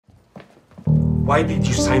Why did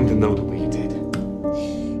you sign the note the way you did?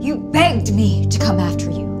 You begged me to come after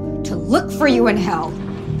you, to look for you in hell.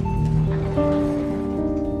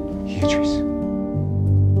 Beatrice.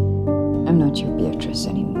 I'm not your Beatrice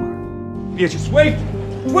anymore. Beatrice, wait!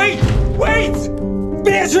 Wait! Wait!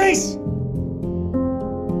 Beatrice!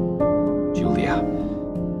 Julia.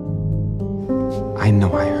 I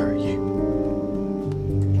know I hurt you.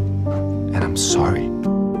 And I'm sorry.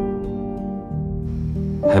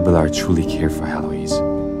 Abelard truly cared for Heloise.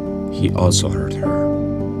 He also hurt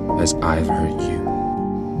her, as I've hurt you.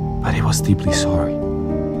 But he was deeply sorry.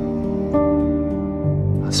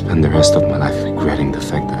 I'll spend the rest of my life regretting the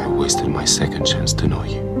fact that I wasted my second chance to know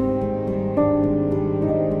you.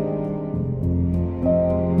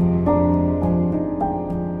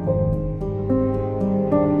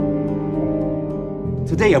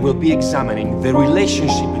 Today I will be examining the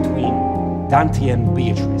relationship between Dante and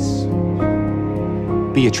Beatrice.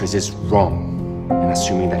 Beatrice is wrong in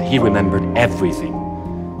assuming that he remembered everything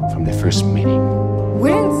from the first meeting.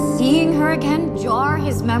 Wouldn't seeing her again jar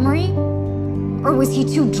his memory? Or was he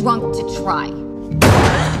too drunk to try?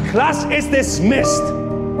 Class is dismissed!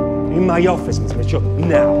 In my office, Miss Mitchell,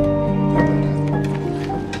 now.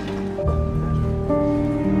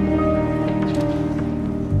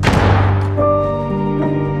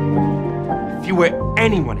 If you were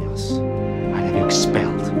anyone else, I'd have you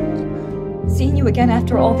expelled. Seeing you again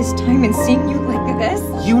after all this time and seeing you like this?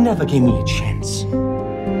 You never gave me a chance.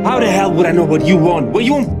 How the hell would I know what you want? Well,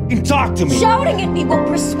 you won't f***ing talk to me! Shouting at me will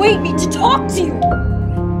persuade me to talk to you!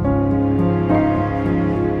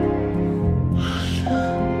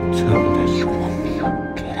 Tell me that you want me to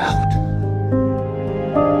get out.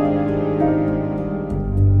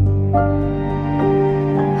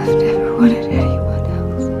 I've never wanted anyone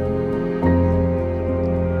else.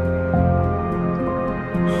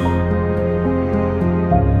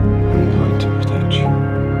 I'm going to protect you.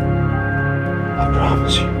 I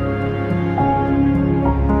promise you.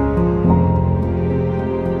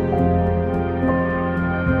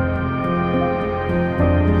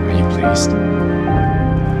 Are you pleased?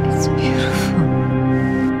 It's beautiful.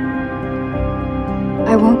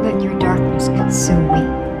 I won't let your darkness consume me.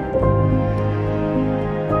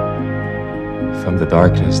 From the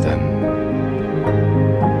darkness, then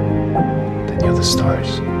you're the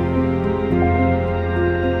stars.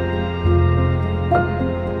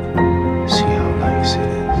 See how nice it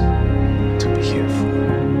is to be here for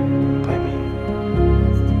by me.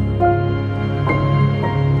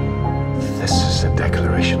 This is a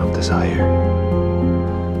declaration of desire.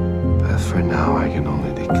 But for now, I can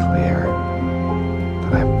only declare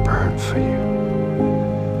that I burn for you.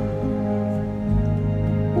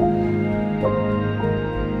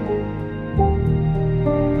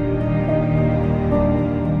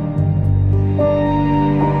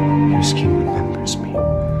 Your skin remembers me.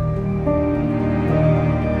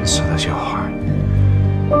 And so does your heart.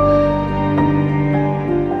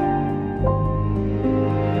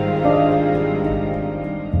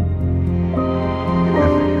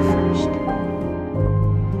 Remember your first.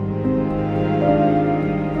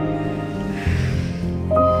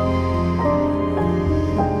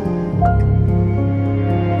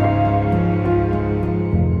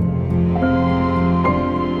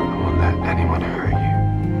 I won't let anyone hurt you.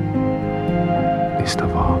 Least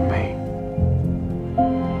of all me.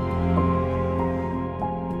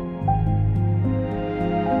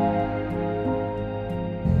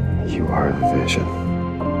 You are the vision.